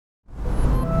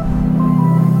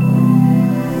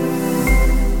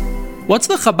What's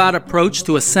the Chabad approach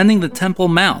to ascending the Temple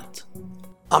Mount?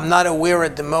 I'm not aware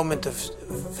at the moment of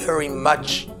very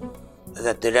much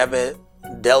that the Rebbe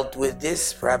dealt with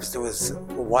this. Perhaps there was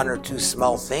one or two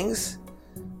small things,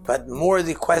 but more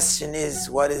the question is,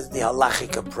 what is the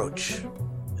halachic approach?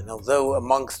 And although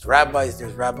amongst rabbis,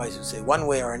 there's rabbis who say one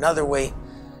way or another way,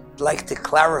 I'd like to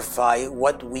clarify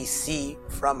what we see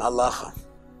from halacha.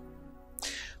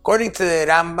 According to the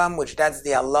Rambam, which that's the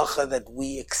halacha that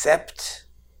we accept,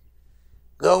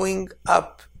 going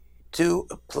up to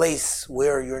a place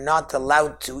where you're not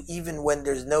allowed to, even when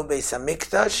there's no Beis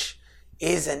HaMikdash,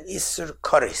 is an Isur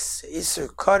Karis. Isur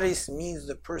Karis means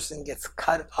the person gets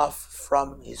cut off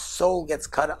from, his soul gets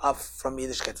cut off from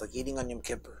Yiddishkeit, like eating on Yom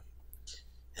Kippur.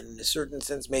 And in a certain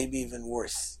sense, maybe even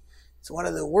worse. It's one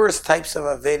of the worst types of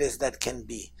Avedas that can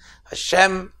be.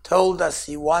 Hashem told us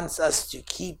He wants us to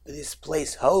keep this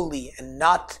place holy and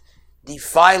not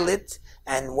defile it.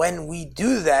 And when we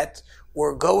do that,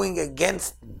 we're going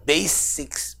against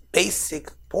basic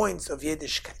points of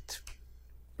Yiddishkeit.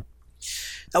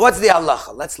 Now what's the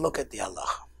halacha? Let's look at the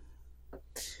halacha.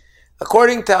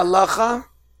 According to halacha,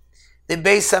 the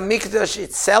Beis HaMikdash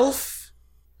itself,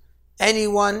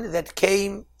 anyone that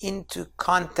came into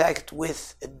contact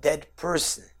with a dead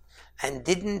person and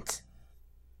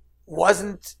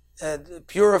wasn't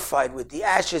purified with the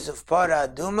ashes of Para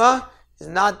Aduma is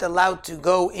not allowed to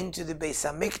go into the Beis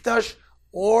HaMikdash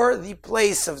or the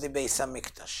place of the Beis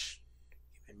HaMikdash.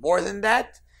 Even more than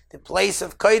that, the place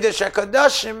of Kodesh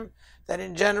HaKodashim, that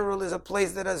in general is a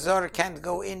place that a Zor can't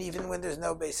go in even when there's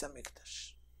no Beis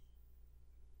HaMikdash.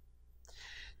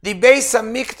 The Beis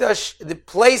HaMikdash, the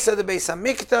place of the Beis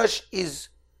HaMikdash is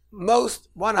most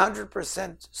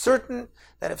 100% certain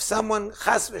that if someone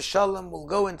chas v'shalom will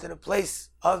go into the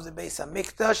place of the Beis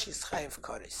HaMikdash, he's chayav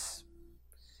kares.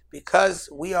 Because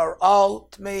we are all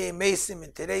Tmei Mesim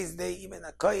in today's day, even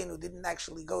a Kohen who didn't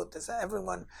actually go to,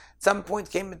 everyone at some point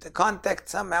came into contact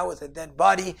somehow with a dead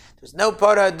body. There's no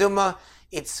Para Aduma.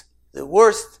 It's the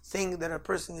worst thing that a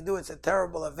person can do. It's a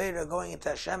terrible Aveda, going into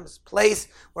Hashem's place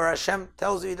where Hashem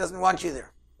tells you He doesn't want you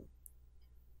there.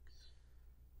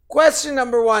 Question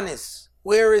number one is,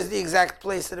 where is the exact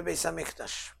place of the Beis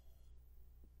HaMikdash?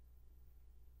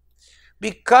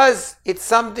 Because it's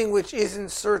something which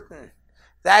isn't certain,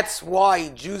 that's why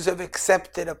Jews have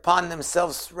accepted upon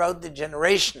themselves throughout the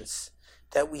generations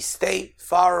that we stay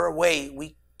far away,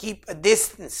 we keep a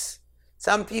distance.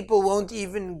 Some people won't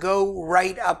even go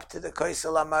right up to the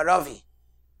Kaisel HaMaravi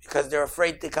because they're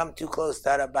afraid to come too close to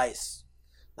Har HaBayis.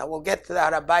 Now we'll get to the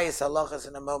Har HaBayis halachas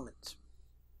in a moment.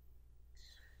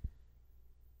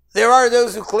 There are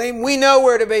those who claim we know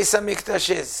where the Beis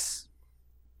HaMikdash is.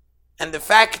 And the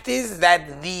fact is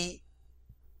that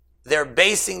they're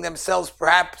basing themselves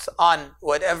perhaps on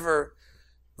whatever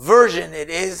version it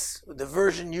is. The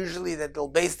version usually that they'll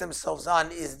base themselves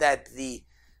on is that the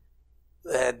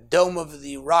dome of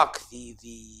the rock, the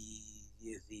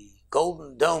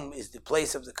golden dome, is the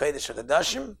place of the Kodesh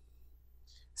HaKodashim.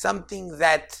 Something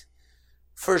that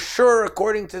for sure,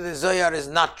 according to the Zohar, is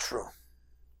not true.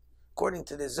 According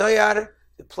to the Zohar,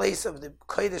 the place of the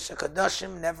Kodesh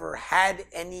HaKodashim never had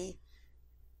any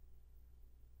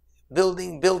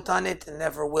building built on it and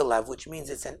never will have, which means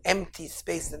it's an empty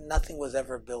space that nothing was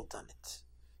ever built on it.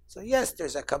 So yes,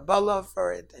 there's a Kabbalah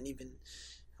for it, and even,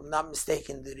 if I'm not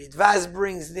mistaken, the Ridvaz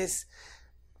brings this.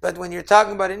 But when you're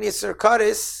talking about an Isur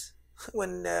Karis,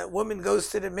 when a woman goes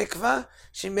to the mikvah,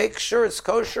 she makes sure it's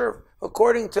kosher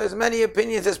according to as many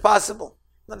opinions as possible.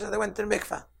 Not that they went to the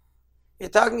mikvah.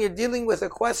 You're dealing with a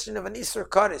question of an Isur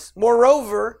Karis.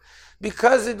 Moreover,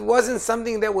 because it wasn't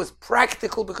something that was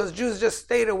practical, because Jews just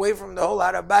stayed away from the whole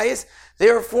Har HaBayis,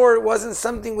 therefore it wasn't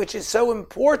something which is so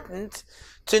important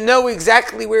to know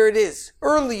exactly where it is.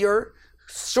 Earlier,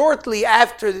 shortly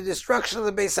after the destruction of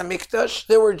the Beis HaMikdash,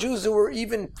 there were Jews who were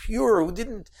even pure, who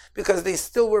didn't, because they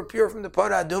still were pure from the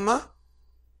Para Aduma.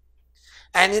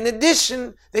 And in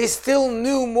addition, they still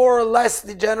knew more or less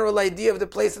the general idea of the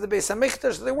place of the Beis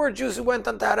HaMikdash. So there were Jews who went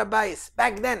on to Har HaBayis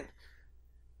back then.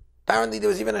 Apparently there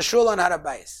was even a shul on Har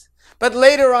HaBayis. But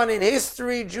later on in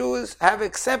history, Jews have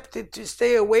accepted to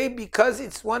stay away because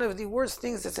it's one of the worst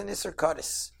things that's an Isur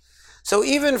Karis. So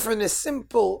even from the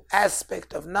simple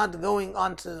aspect of not going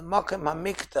onto the Makom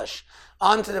HaMikdash,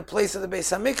 onto the place of the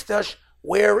Beis HaMikdash,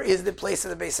 where is the place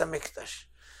of the Beis HaMikdash?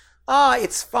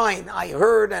 It's fine. I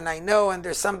heard and I know, and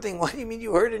there's something. What do you mean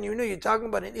you heard and you knew? You're talking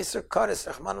about an Isur Karis,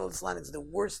 Rahman al-Islam. It's the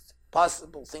worst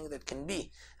possible thing that can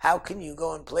be. How can you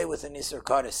go and play with an Isur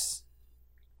Karis?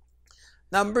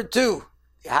 Number two,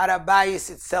 the Har HaBayis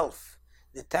itself,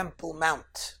 the Temple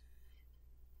Mount.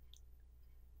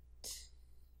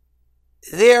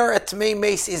 There a Tmei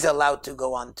Meis is allowed to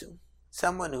go on to.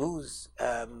 someone who's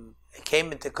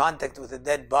came into contact with a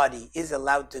dead body is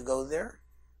allowed to go there.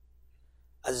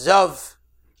 A Zav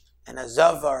and a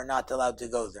Zava are not allowed to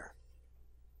go there.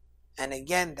 And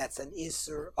again, that's an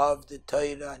Isser of the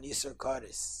Torah, an Isser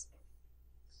Kares.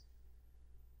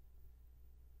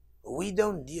 We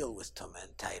don't deal with Tumah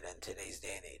and Taira in today's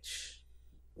day and age.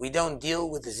 We don't deal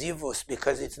with Zivus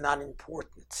because it's not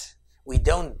important. We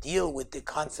don't deal with the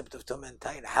concept of Tumah and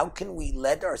Taira. How can we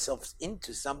let ourselves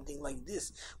into something like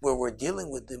this, where we're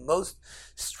dealing with the most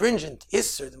stringent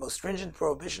Isser, the most stringent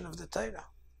prohibition of the Torah?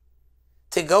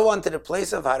 To go onto the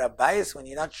place of Harabayis when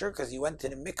you're not sure because you went to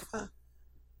the mikveh?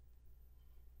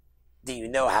 Do you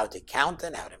know how to count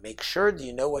and how to make sure? Do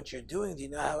you know what you're doing? Do you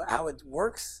know how it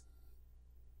works?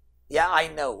 Yeah, I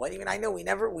know. What do you mean I know?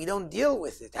 We don't deal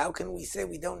with it. How can we say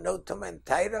we don't know Tumah and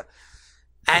Taira?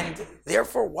 And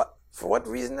therefore, for what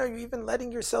reason are you even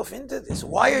letting yourself into this?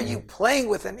 Why are you playing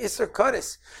with an Isser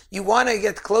Kodesh? You want to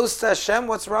get close to Hashem.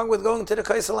 What's wrong with going to the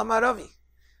Kaisel Amaravi?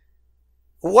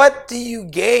 What do you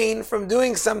gain from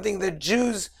doing something that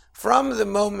Jews, from the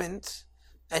moment,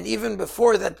 and even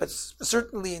before that, but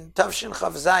certainly in Tavshin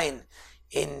Chav Zayin,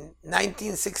 in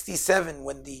 1967,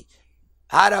 when the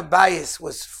Harabayis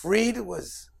was freed,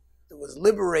 was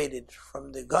liberated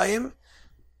from the Goyim,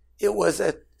 it was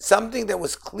something that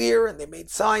was clear, and they made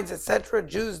signs, etc.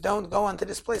 Jews don't go onto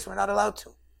this place. We're not allowed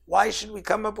to. Why should we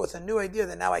come up with a new idea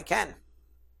that now I can?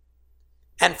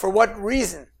 And for what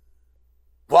reason?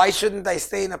 Why shouldn't I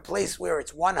stay in a place where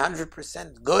it's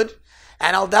 100% good,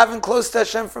 and I'll daven close to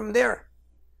Hashem from there?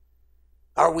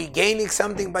 Are we gaining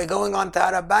something by going on to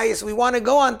Harabayis? We want to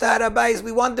go on to Harabayis.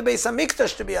 We want the Beis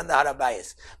HaMikdash to be on the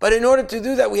Harabayis. But in order to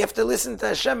do that, we have to listen to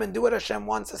Hashem and do what Hashem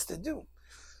wants us to do.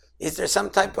 Is there some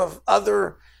type of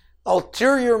other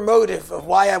ulterior motive of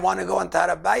why I want to go on to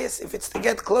Harabayis? If it's to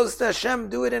get close to Hashem,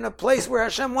 do it in a place where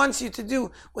Hashem wants you to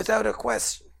do without a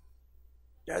question.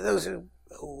 There are those who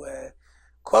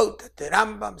quote that the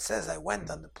Rambam says, I went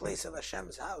on the place of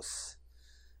Hashem's house,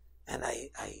 and I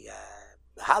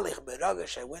Halich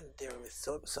Beragesh, I went there with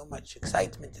so much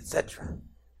excitement, etc.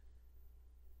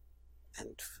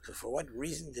 And for what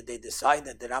reason did they decide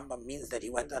that the Rambam means that he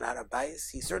went on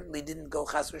Harabayis? He certainly didn't go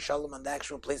Chas v'Shalom on the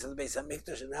actual place of the Beis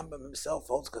HaMikdash. The Rambam himself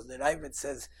holds, because the Ravid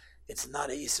says it's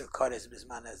not a Yisur Kodesh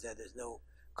Bisman Hazeh, there's no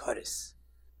Kodesh.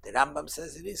 The Rambam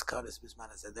says it is Kodesh Bisman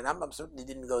Hazeh. The Rambam certainly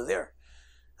didn't go there.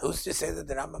 Who's to say that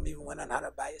the Rambam even went on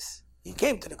Harabayis? He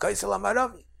came to the Kaisel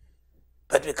Amaravi.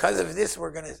 But because of this,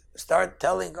 we're going to start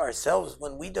telling ourselves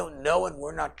when we don't know and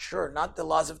we're not sure, not the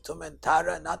laws of Tumah and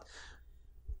Tara, not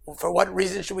for what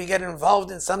reason should we get involved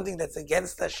in something that's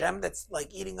against Hashem, that's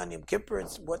like eating on Yom Kippur.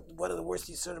 It's one of the worst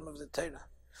Yisurim of the Torah.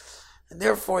 And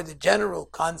therefore, the general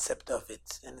concept of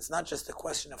it, and it's not just a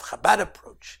question of Chabad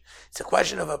approach, it's a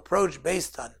question of approach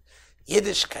based on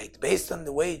Yiddishkeit, based on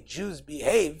the way Jews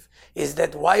behave, is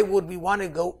that why would we want to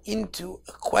go into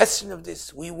a question of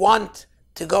this? We want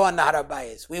to go on the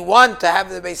Harabayis. We want to have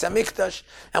the Beis HaMikdash,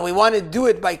 and we want to do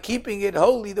it by keeping it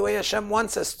holy the way Hashem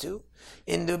wants us to,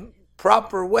 in the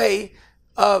proper way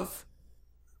of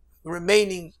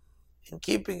remaining and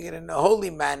keeping it in a holy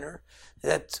manner,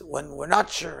 that when we're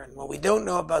not sure and when we don't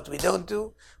know about, we don't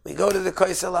do. We go to the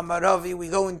Kaisel Amaravi, we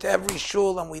go into every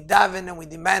shul and we daven and we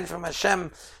demand from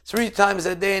Hashem 3 times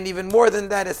a day, and even more than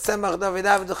that,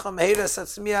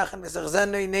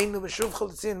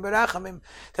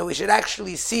 that we should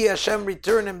actually see Hashem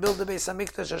return and build the Beis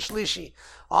HaMikdash HaShlishi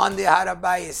on the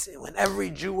Harabayis, when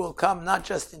every Jew will come, not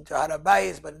just into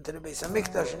Harabayis, but into the Beis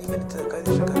HaMikdash and even into the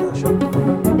Kodesh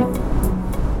HaKadosh.